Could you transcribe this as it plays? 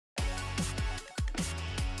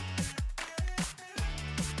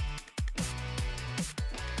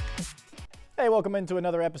Hey, welcome into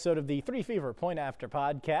another episode of the Three Fever Point After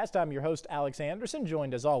podcast. I'm your host, Alex Anderson,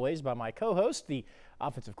 joined as always by my co-host, the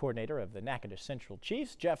offensive coordinator of the Natchitoches Central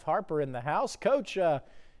Chiefs, Jeff Harper in the house. Coach,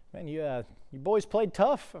 man, you boys played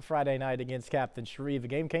tough Friday night against Captain Shreve. The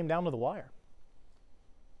game came down to the wire.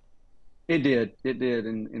 It did,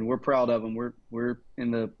 and we're proud of them. We're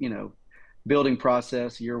in the building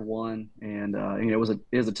process, year one, and it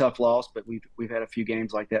is a tough loss, but we've had a few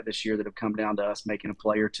games like that this year that have come down to us making a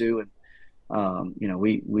play or two, and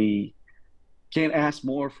we can't ask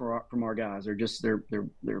more from our guys.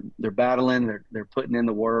 They're battling. They're putting in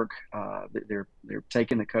the work. They're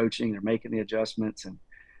taking the coaching. They're making the adjustments, and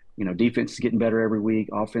defense is getting better every week.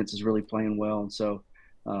 Offense is really playing well, and so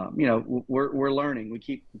we're learning. We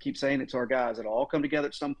keep saying it to our guys. It'll all come together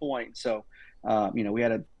at some point. So we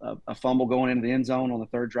had a fumble going into the end zone on the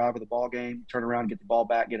third drive of the ball game. Turn around, get the ball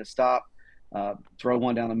back, get a stop. Throw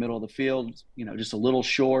one down the middle of the field, just a little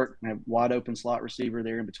short, have wide open slot receiver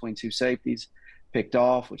there in between two safeties, picked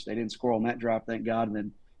off, which they didn't score on that drive, thank God. And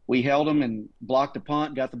then we held them and blocked a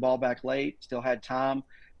punt, got the ball back late, still had time,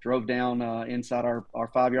 drove down inside our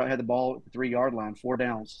 5 yard, had the ball at the 3 yard line, 4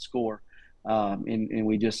 downs to score, and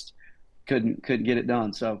we just couldn't get it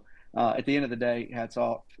done. So at the end of the day, hats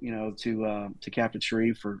off, to Captain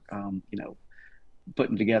Shreve for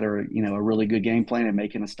putting together, a really good game plan and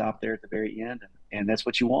making a stop there at the very end. And that's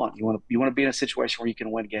what you want. You want to be in a situation where you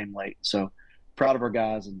can win a game late. So proud of our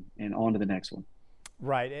guys and on to the next one.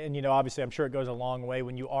 Right. And, obviously I'm sure it goes a long way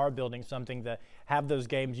when you are building something to have those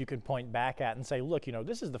games you can point back at and say, look,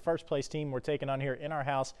 this is the first place team we're taking on here in our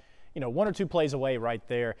house. 1 or 2 plays away right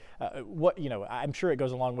there. I'm sure it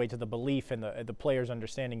goes a long way to the belief and the players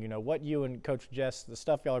understanding, what you and Coach Jess, the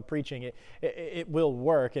stuff y'all are preaching, it will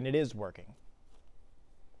work, and it is working.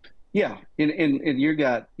 Yeah, and you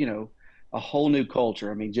got, a whole new culture.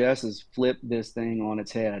 I mean, Jess has flipped this thing on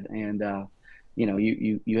its head, and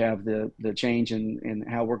you have the change in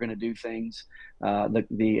how we're going to do things.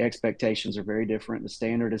 The expectations are very different. The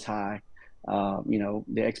standard is high.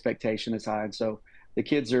 The expectation is high, and so the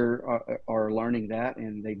kids are learning that,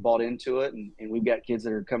 and they bought into it. And we've got kids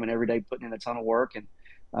that are coming every day, putting in a ton of work. And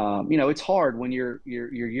it's hard when you're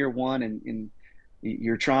year one and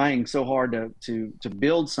you're trying so hard to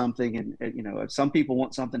build something, and some people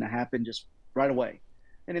want something to happen just right away,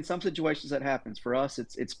 and in some situations that happens. For us,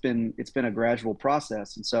 it's been a gradual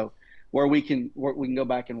process, and so where we can go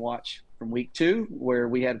back and watch from week 2, where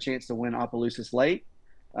we had a chance to win Opelousas late,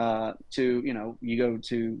 to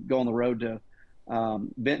you go on the road to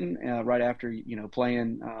Benton right after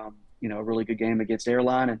playing a really good game against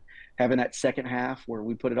Airline, and having that second half where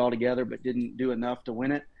we put it all together but didn't do enough to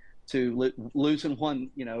win it, to losing one,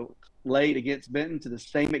 late against Benton, to the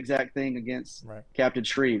same exact thing against Captain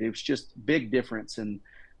Shreve. It was just big difference in,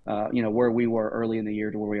 where we were early in the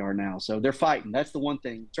year to where we are now. So they're fighting. That's the one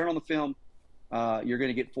thing. Turn on the film, you're going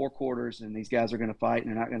to get 4 quarters, and these guys are going to fight,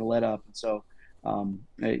 and they're not going to let up. And so,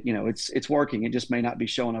 it's working. It just may not be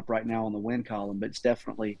showing up right now on the win column, but it's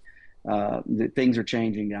definitely things are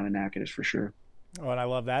changing down in Natchitoches for sure. Oh, and I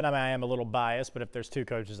love that. I am a little biased, but if there's 2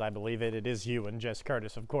 coaches, I believe it is you and Jess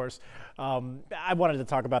Curtis, of course. I wanted to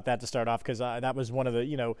talk about that to start off because that was one of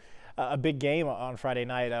the, a big game on Friday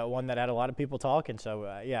night, one that had a lot of people talking.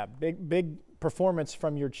 So, big performance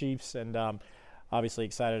from your Chiefs, and obviously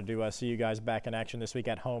excited to see you guys back in action this week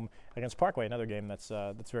at home against Parkway, another game that's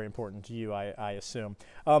very important to you, I assume.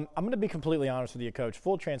 I'm going to be completely honest with you, Coach.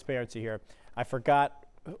 Full transparency here. I forgot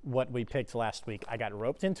what we picked last week. I got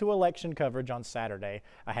roped into election coverage on Saturday.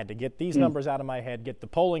 I had to get these numbers out of my head, get the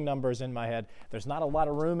polling numbers in my head. There's not a lot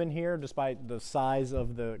of room in here despite the size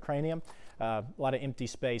of the cranium, a lot of empty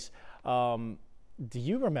space. Do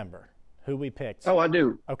you remember who we picked? Oh, I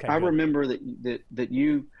do. Okay, I good. remember that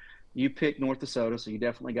you picked North DeSoto, so you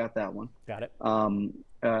definitely got that one. Got it.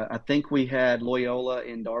 I think we had Loyola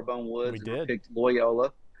in D'Arbonne Woods. We did. We picked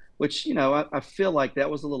Loyola, which, I feel like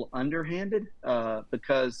that was a little underhanded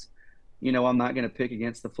because, I'm not going to pick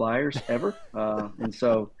against the Flyers ever. And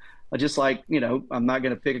so I just I'm not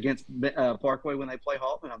going to pick against Parkway when they play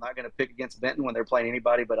Haltman. I'm not going to pick against Benton when they're playing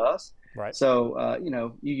anybody but us. Right. So,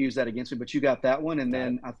 you use that against me, but you got that one. And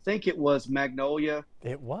then I think it was Magnolia.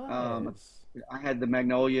 It was. I had the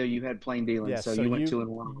Magnolia. You had Plain Dealing. Yeah, so you went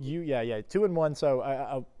 2-1. 2-1.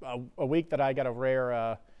 So a week that I got a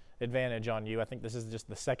rare advantage on you. I think this is just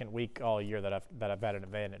the second week all year that I've had an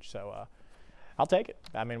advantage. So I'll take it.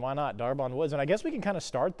 I mean, why not? D'Arbonne Woods, and I guess we can kind of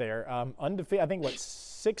start there. Undefeated. I think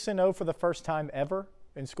 6-0 for the first time ever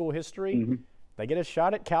in school history. Mm-hmm. They get a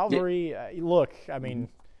shot at Calvary. Look, I mean,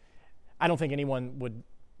 I don't think anyone would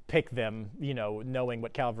pick them, knowing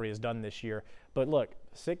what Calvary has done this year. But look,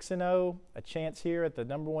 6-0, a chance here at the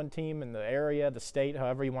number one team in the area, the state,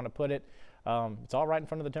 however you want to put it. It's all right in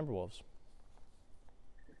front of the Timberwolves.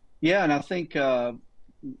 Yeah, and I think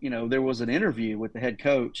there was an interview with the head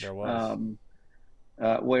coach. There was.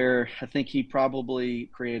 Where I think he probably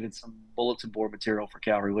created some bulletin board material for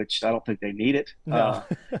Calvary, which I don't think they need it. No.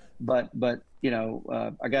 But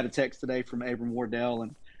I got a text today from Abram Wardell,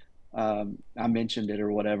 and I mentioned it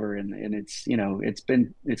or whatever, and it's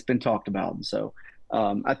been talked about, and so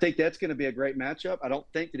I think that's going to be a great matchup. I don't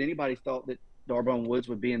think that anybody thought that D'Arbonne Woods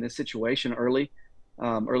would be in this situation early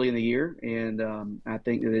in the year, and I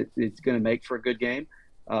think that it's going to make for a good game.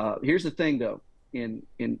 Here's the thing, though, in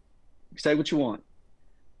say what you want.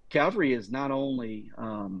 Calvary is not only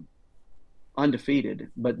undefeated,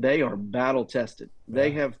 but they are battle tested. Yeah.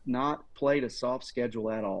 They have not played a soft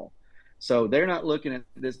schedule at all. So they're not looking at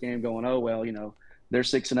this game going, oh, well, they're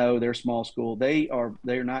 6-0, they're small school.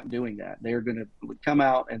 They're not doing that. They're going to come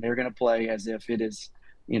out and they're going to play as if it is,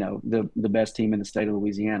 the best team in the state of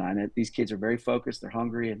Louisiana. And these kids are very focused. They're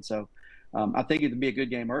hungry. And so I think it'd be a good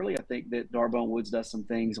game early. I think that D'Arbonne Woods does some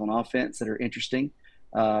things on offense that are interesting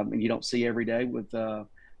and you don't see every day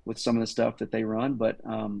with some of the stuff that they run. But,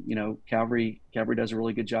 Calvary does a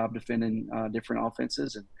really good job defending different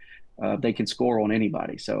offenses, and they can score on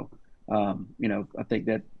anybody. So, I think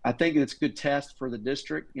it's a good test for the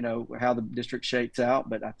district, how the district shakes out,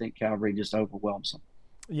 but I think Calvary just overwhelms them.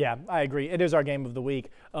 Yeah, I agree. It is our game of the week.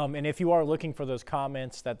 And if you are looking for those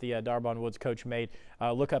comments that the D'Arbonne Woods coach made,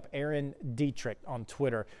 look up Aaron Dietrich on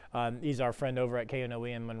Twitter. He's our friend over at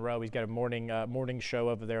KNOE in Monroe. He's got a morning show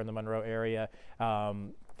over there in the Monroe area.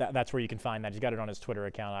 That's where you can find that. He's got it on his Twitter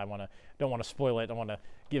account. Don't want to spoil it. I want to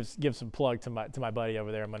give some plug to my buddy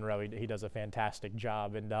over there in Monroe. He does a fantastic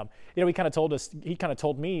job. And he kind of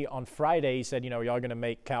told me on Friday. He said, y'all going to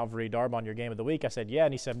make Calvary D'Arbonne your game of the week? I said, yeah.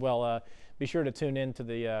 And he said, well, be sure to tune in to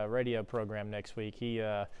the radio program next week. He's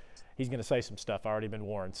going to say some stuff. I've already been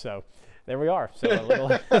warned. So there we are. So a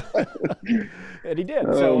little, and he did.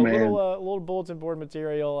 So a little bulletin board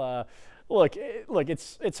material. Look,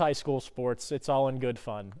 it's high school sports. It's all in good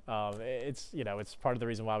fun. It's part of the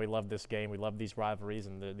reason why we love this game. We love these rivalries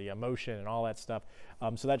and the emotion and all that stuff.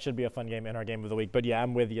 So that should be a fun game in our game of the week. But yeah,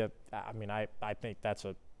 I'm with you. I mean, I think that's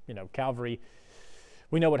Calvary.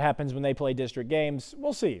 We know what happens when they play district games.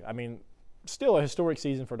 We'll see. I mean, still a historic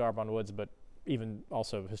season for D'Arbonne Woods, but even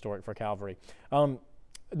also historic for Calvary.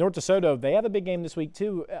 North DeSoto, they have a big game this week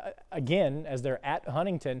too, again, as they're at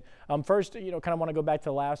Huntington. First, kind of want to go back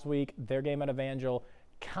to last week. Their game at Evangel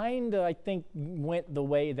kind of, I think, went the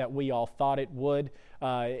way that we all thought it would.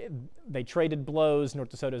 They traded blows. North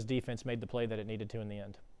DeSoto's defense made the play that it needed to in the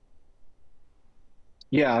end.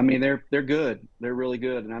 Yeah, I mean, they're good. They're really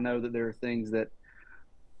good. And I know that there are things that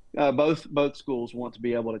both schools want to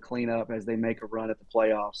be able to clean up as they make a run at the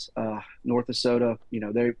playoffs. North DeSoto,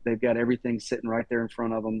 they've got everything sitting right there in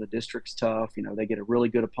front of them. The district's tough. They get a really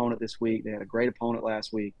good opponent this week. They had a great opponent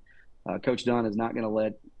last week. Coach Dunn is not going to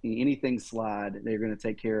let anything slide. They're going to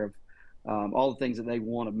take care of all the things that they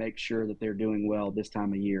want to make sure that they're doing well this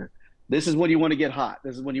time of year. This is when you want to get hot.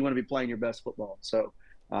 This is when you want to be playing your best football. So,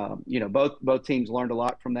 both teams learned a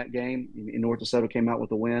lot from that game. North DeSoto came out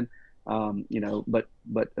with a win.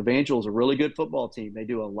 But Evangel is a really good football team. They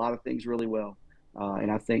do a lot of things really well.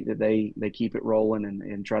 And I think that they keep it rolling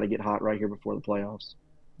and try to get hot right here before the playoffs.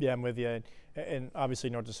 Yeah, I'm with you. And obviously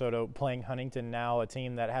North DeSoto playing Huntington now, a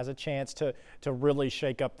team that has a chance to really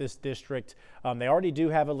shake up this district. They already do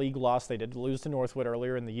have a league loss. They did lose to Northwood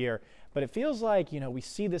earlier in the year. But it feels like, we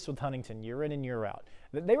see this with Huntington year in and year out.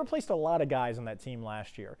 They replaced a lot of guys on that team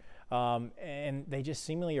last year. And they just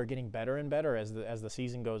seemingly are getting better and better as the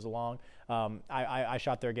season goes along. I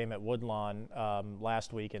shot their game at Woodlawn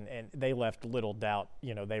last week, and they left little doubt,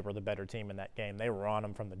 they were the better team in that game. They were on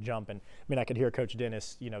them from the jump. And, I could hear Coach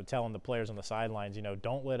Dennis, telling the players on the sidelines,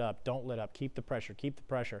 don't let up, keep the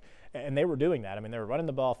pressure. And they were doing that. They were running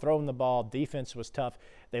the ball, throwing the ball. Defense was tough.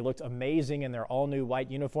 They looked amazing in their all-new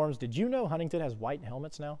white uniforms. Did you know Huntington has white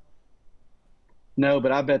helmets now? No,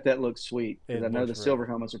 but I bet that looks sweet because I know the silver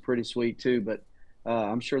helmets are pretty sweet too. But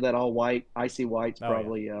I'm sure that all white, icy white's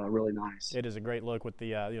probably really nice. It is a great look with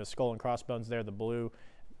the skull and crossbones there, the blue.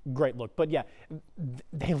 Great look. But yeah,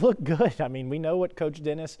 they look good. We know what Coach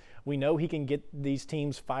Dennis, we know he can get these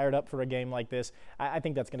teams fired up for a game like this. I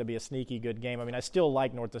think that's going to be a sneaky good game. I still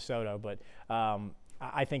like North DeSoto, but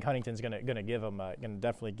I think Huntington's going to give them, going to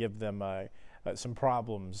definitely give them some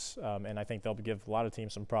problems, and I think they'll give a lot of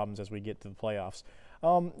teams some problems as we get to the playoffs.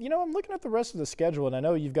 I'm looking at the rest of the schedule, and I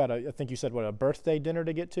know you've got I think you said, a birthday dinner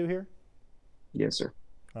to get to here? Yes, sir.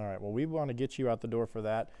 All right. Well, we want to get you out the door for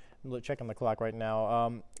that. Checking the clock right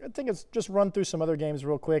now. I think it's just run through some other games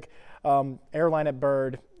real quick. Airline at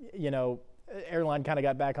Bird, Airline kind of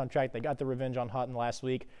got back on track. They got the revenge on Houghton last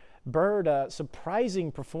week. Bird,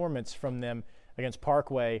 surprising performance from them against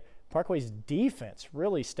Parkway. Parkway's defense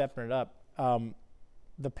really stepping it up.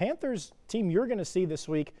 The Panthers team you're going to see this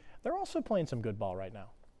week, they're also playing some good ball right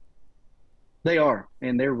now. They are,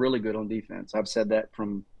 and they're really good on defense. I've said that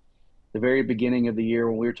from the very beginning of the year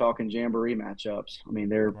when we were talking jamboree matchups. I mean,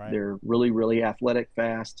 they're really, really athletic,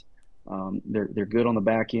 fast. They're good on the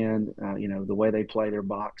back end. The way they play their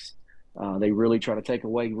box, they really try to take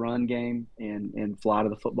away run game and fly to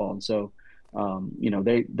the football. And so,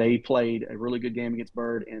 they played a really good game against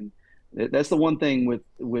Bird, and that's the one thing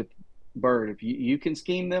with Bird. If you can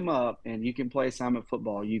scheme them up and you can play assignment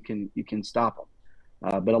football, you can stop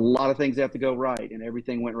them. But a lot of things have to go right, and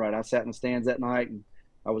everything went right. I sat in the stands that night, and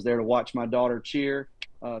I was there to watch my daughter cheer.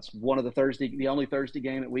 It's one of the only Thursday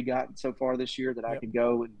game that we got so far this year that I could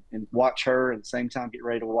go and watch her, and at the same time get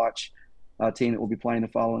ready to watch a team that will be playing the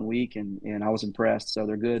following week. And I was impressed. So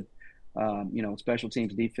they're good, special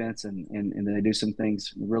teams defense, and they do some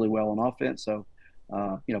things really well on offense. So,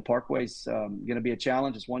 Parkway's going to be a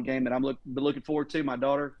challenge. It's one game that I'm looking forward to. My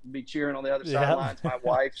daughter will be cheering on the other sidelines. My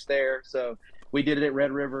wife's there. So we did it at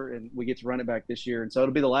Red River, and we get to run it back this year. And so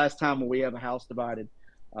it'll be the last time when we have a house divided,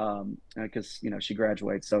 because she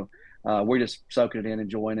graduates. So we're just soaking it in,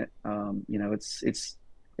 enjoying it.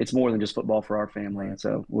 It's more than just football for our family, and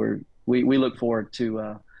so we look forward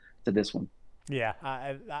to this one. Yeah,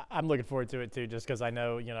 I'm looking forward to it too, just because I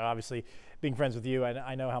know, obviously being friends with you,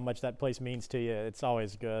 I know how much that place means to you. It's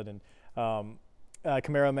always good. And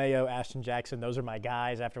Camaro Mayo, Ashton Jackson, those are my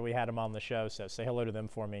guys after we had them on the show, so say hello to them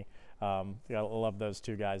for me. I love those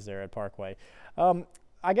two guys there at Parkway.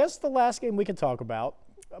 I guess the last game we can talk about,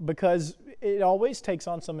 because it always takes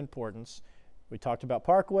on some importance. We talked about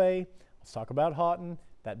Parkway. Let's talk about Houghton,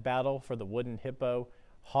 that battle for the Wooden Hippo.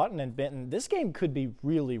 Houghton and Benton, this game could be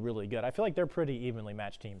really, really good. I feel like they're pretty evenly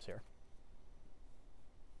matched teams here.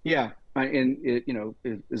 Yeah, and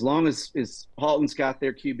as long as Houghton's got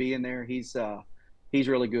their QB in there, he's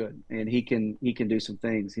really good, and he can do some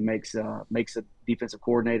things. He makes a defensive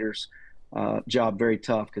coordinator's job very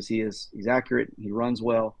tough because he's accurate. He runs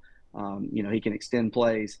well. He can extend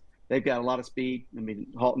plays. They've got a lot of speed. I mean,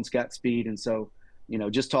 Houghton's got speed, and so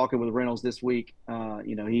just talking with Reynolds this week,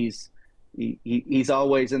 he's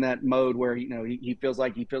always in that mode where he feels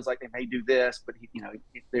like they may do this, but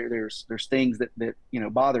there's things that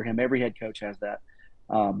bother him. Every head coach has that,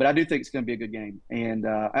 but I do think it's going to be a good game. And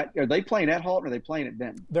are they playing at Houghton or are they playing at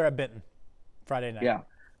Benton? They're at Benton Friday night. Yeah.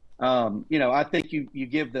 I think you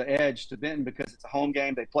give the edge to Benton because it's a home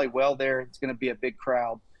game. They play well there. It's going to be a big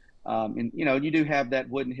crowd. And you do have that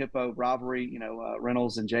Wooden Hippo rivalry.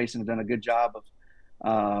 Reynolds and Jason have done a good job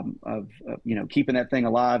of keeping that thing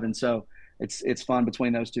alive. And so it's fun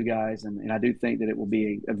between those two guys. And I do think that it will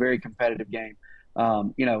be a very competitive game.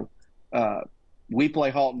 We play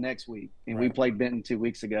Houghton next week, and we played Benton 2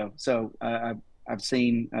 weeks ago. So I've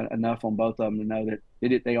seen enough on both of them to know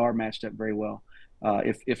that they are matched up very well.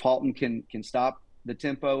 If Houghton can stop the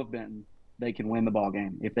tempo of Benton, they can win the ball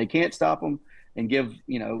game. If they can't stop them and give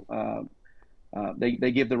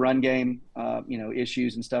they give the run game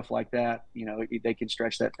issues and stuff like that, they can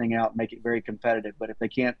stretch that thing out and make it very competitive. But if they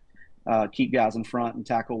can't keep guys in front and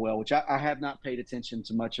tackle well, which I have not paid attention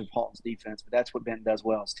to much of Houghton's defense, but that's what Benton does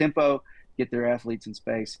well. It's tempo, get their athletes in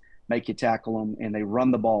space, make you tackle them, and they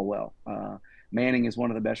run the ball well. Manning is one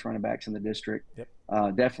of the best running backs in the district,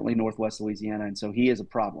 definitely Northwest Louisiana, and so he is a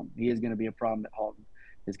problem. He is going to be a problem that Houghton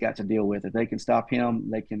has got to deal with. If they can stop him,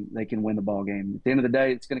 they can win the ball game. At the end of the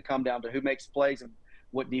day, it's going to come down to who makes plays and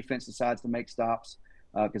what defense decides to make stops.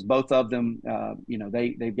 Because both of them,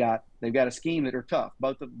 they've got a scheme that are tough.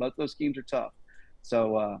 Both those schemes are tough.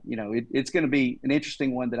 So it's going to be an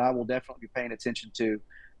interesting one that I will definitely be paying attention to.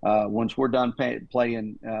 Once we're done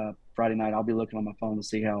playing Friday night, I'll be looking on my phone to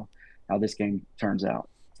see how this game turns out.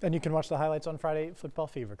 And you can watch the highlights on Friday Football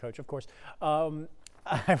Fever, Coach, of course.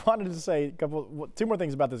 I wanted to say two more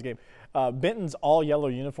things about this game. Benton's all yellow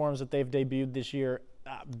uniforms that they've debuted this year,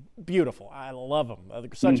 beautiful. I love them.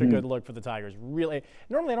 Such a good look for the Tigers. Really,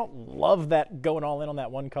 normally I don't love that going all in on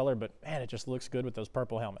that one color, but man, it just looks good with those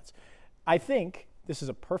purple helmets. I think this is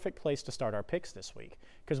a perfect place to start our picks this week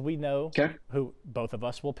because we know who both of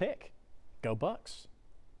us will pick. Go Bucks.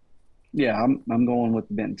 Yeah, I'm going with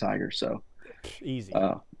the Benton Tigers. So easy.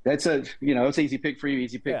 That's it's an easy pick for you,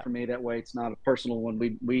 easy pick for me. That way, it's not a personal one.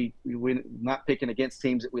 We're not picking against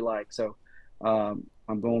teams that we like. So,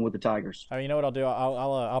 I'm going with the Tigers. You know what I'll do?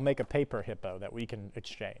 I'll make a paper hippo that we can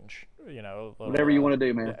exchange. You know, Whatever you want to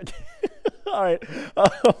do, man. yeah. All right.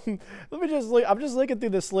 Let me just look. I'm just looking through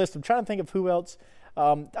this list. I'm trying to think of who else.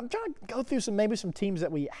 I'm trying to go through some teams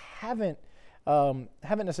that we haven't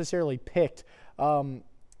necessarily picked. Over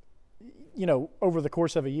the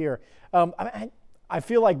course of a year. I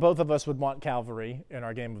feel like both of us would want Calvary in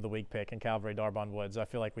our game of the week pick, and Calvary Darbon Woods. I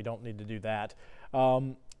feel like we don't need to do that.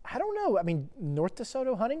 I don't know. I mean, North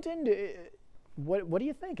DeSoto Huntington. What do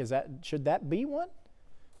you think? Should that be one?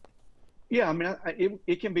 Yeah, I mean,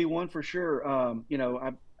 it can be one for sure. I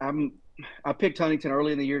picked Huntington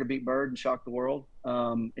early in the year to beat Bird and shock the world. They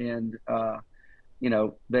are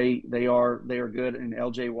good. And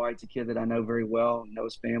LJ White's a kid that I know very well, know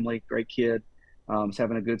his family, great kid, is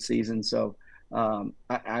having a good season. So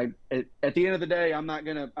at the end of the day, I'm not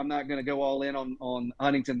gonna go all in on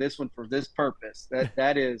Huntington this one for this purpose.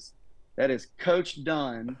 That is Coach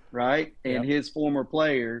Dunn, right, and his former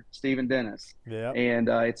player Stephen Dennis. Yeah, and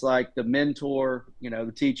it's like the mentor,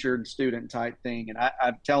 the teacher and student type thing. And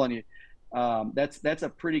I'm telling you, that's a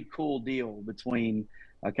pretty cool deal between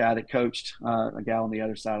a guy that coached a guy on the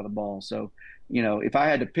other side of the ball. So, if I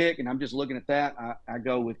had to pick, and I'm just looking at that, I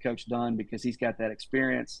go with Coach Dunn because he's got that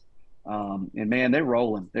experience. And man, they're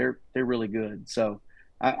rolling. They're really good. So,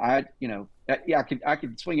 I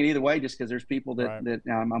could swing it either way just because there's people that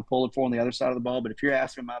I'm pulling for on the other side of the ball. But if you're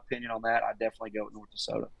asking my opinion on that, I definitely go with North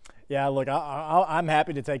DeSoto. Yeah, look, I'm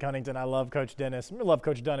happy to take Huntington. I love Coach Dennis. I love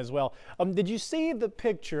Coach Dunn as well. Did you see the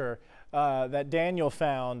picture that Daniel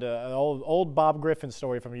found, an old Bob Griffin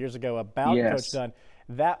story from years ago about Coach Dunn?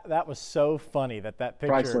 That was so funny that picture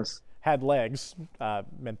Priceless. Had legs.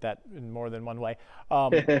 Meant that in more than one way.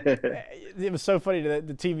 It was so funny,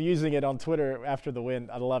 the team using it on Twitter after the win.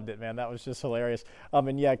 I loved it, man. That was just hilarious.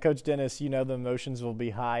 And yeah, Coach Dennis, the emotions will be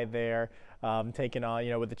high there, taking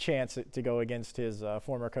on, with the chance to go against his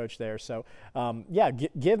former coach there. So,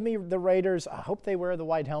 give me the Raiders. I hope they wear the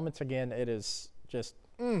white helmets again. It is just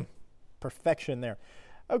perfection there.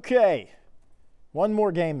 Okay, one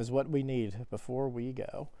more game is what we need before we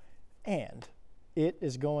go, and it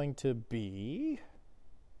is going to be,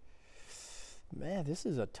 man, this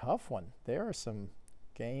is a tough one. There are some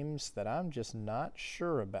games that I'm just not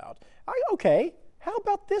sure about. Okay, how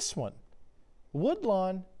about this one?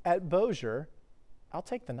 Woodlawn at Bossier. I'll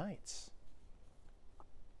take the Knights.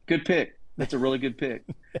 Good pick. That's a really good pick.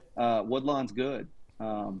 Woodlawn's good,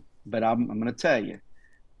 but I'm going to tell you,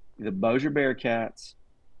 the Bossier Bearcats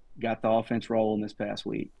got the offense rolling this past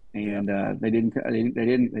week. And they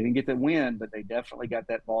didn't get the win, but they definitely got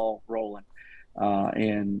that ball rolling.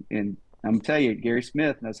 And I'm telling you, Gary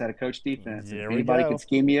Smith knows how to coach defense. If anybody can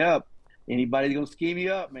scheme you up, anybody's gonna scheme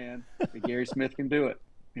you up, man. But Gary Smith can do it.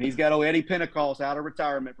 And he's got old Eddie Pentecost out of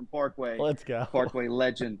retirement from Parkway. Let's go. Parkway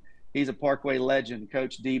legend. He's a Parkway legend.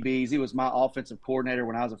 Coach DBs. He was my offensive coordinator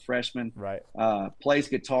when I was a freshman. Right. Plays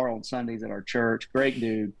guitar on Sundays at our church. Great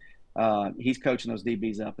dude. He's coaching those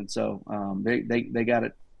DBs up, and so they got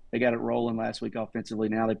it. They got it rolling last week offensively.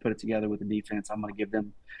 Now they put it together with the defense. I'm going to give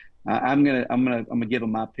them. I'm gonna give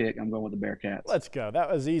them my pick. I'm going with the Bearcats. Let's go.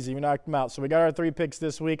 That was easy. We knocked them out. So we got our 3 picks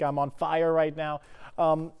this week. I'm on fire right now.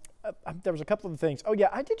 There was a couple of things. Oh yeah,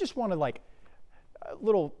 I did just want to a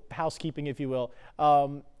little housekeeping, if you will.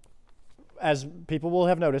 As people will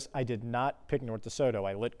have noticed, I did not pick North DeSoto.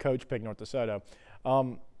 I let Coach pick North DeSoto.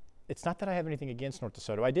 It's not that I have anything against North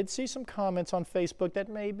DeSoto. I did see some comments on Facebook that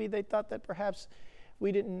maybe they thought that perhaps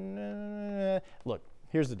we didn't. Look,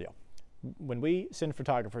 here's the deal. When we send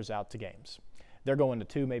photographers out to games, they're going to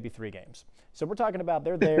 2, maybe 3 games. So we're talking about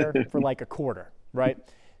they're there for a quarter, right?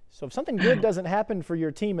 So if something good doesn't happen for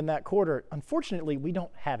your team in that quarter, unfortunately, we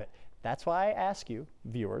don't have it. That's why I ask you,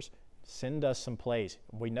 viewers, send us some plays.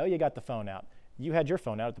 We know you got the phone out. You had your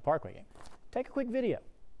phone out at the Parkway game. Take a quick video.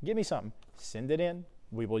 Give me something. Send it in.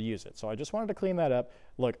 We will use it. So I just wanted to clean that up.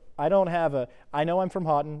 Look, I know I'm from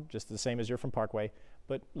Houghton, just the same as you're from Parkway.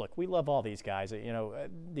 But look, we love all these guys.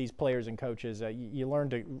 These players and coaches. You learn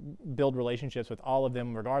to build relationships with all of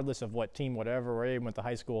them, regardless of what team, whatever, where you went to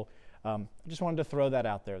high school. I just wanted to throw that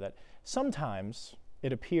out there. That sometimes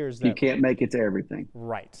it appears that you can't make it to everything.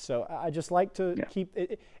 Right. So I just like to keep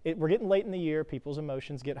it. We're getting late in the year. People's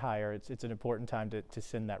emotions get higher. It's an important time to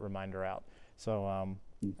send that reminder out. So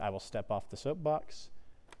I will step off the soapbox,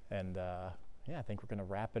 and I think we're going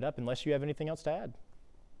to wrap it up. Unless you have anything else to add.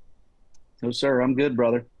 No, sir. I'm good,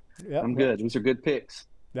 brother. Yep. I'm good. These are good picks.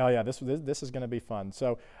 Oh, yeah. This is going to be fun.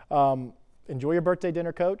 So enjoy your birthday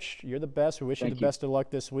dinner, Coach. You're the best. We wish you the best of luck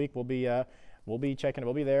this week. We'll be checking it.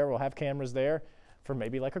 We'll be there. We'll have cameras there. for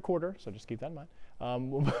maybe like a quarter, so just keep that in mind.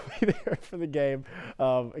 We'll be there for the game.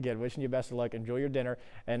 Again, wishing you best of luck. Enjoy your dinner.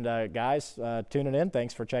 And guys, tuning in,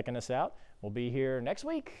 thanks for checking us out. We'll be here next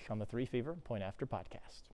week on the 3 Fever Point After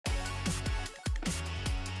podcast.